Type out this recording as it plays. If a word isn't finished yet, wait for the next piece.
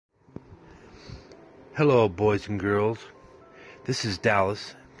Hello, boys and girls. This is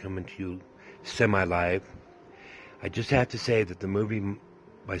Dallas coming to you semi-live. I just have to say that the movie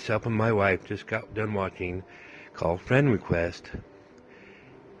myself and my wife just got done watching, called Friend Request,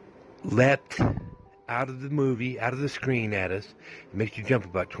 leapt out of the movie, out of the screen at us. It makes you jump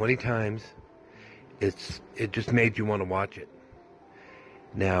about 20 times. It just made you want to watch it.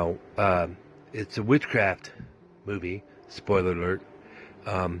 Now, it's a witchcraft movie. Spoiler alert.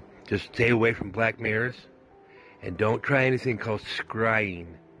 Just stay away from black mirrors, and don't try anything called scrying.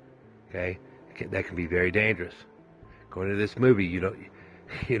 Okay, that can be very dangerous. Going to this movie, you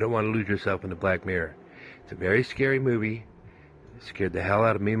don't want to lose yourself in the black mirror. It's a very scary movie. It scared the hell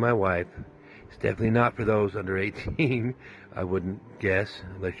out of me and my wife. It's definitely not for those under 18. I wouldn't guess,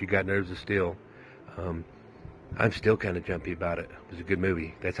 unless you got nerves of steel. I'm still kind of jumpy about it. It was a good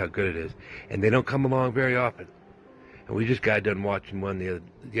movie. That's how good it is. And they don't come along very often. And we just got done watching one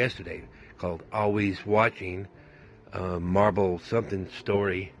yesterday called Always Watching, Marble something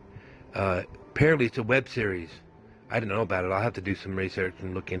story. Apparently it's a web series. I don't know about it. I'll have to do some research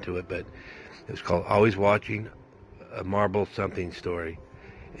and look into it, but it was called Always Watching, a Marble something story.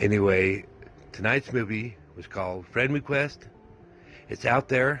 Anyway, tonight's movie was called Friend Request. It's out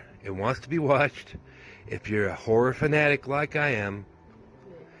there. It wants to be watched. If you're a horror fanatic like I am,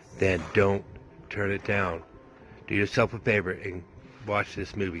 then don't turn it down. Do yourself a favor and watch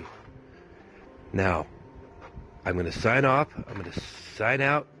this movie. Now, I'm going to sign off. I'm going to sign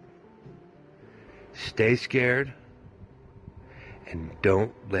out. Stay scared. And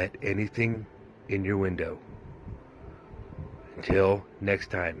don't let anything in your window. Until next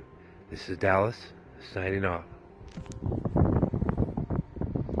time, this is Dallas signing off.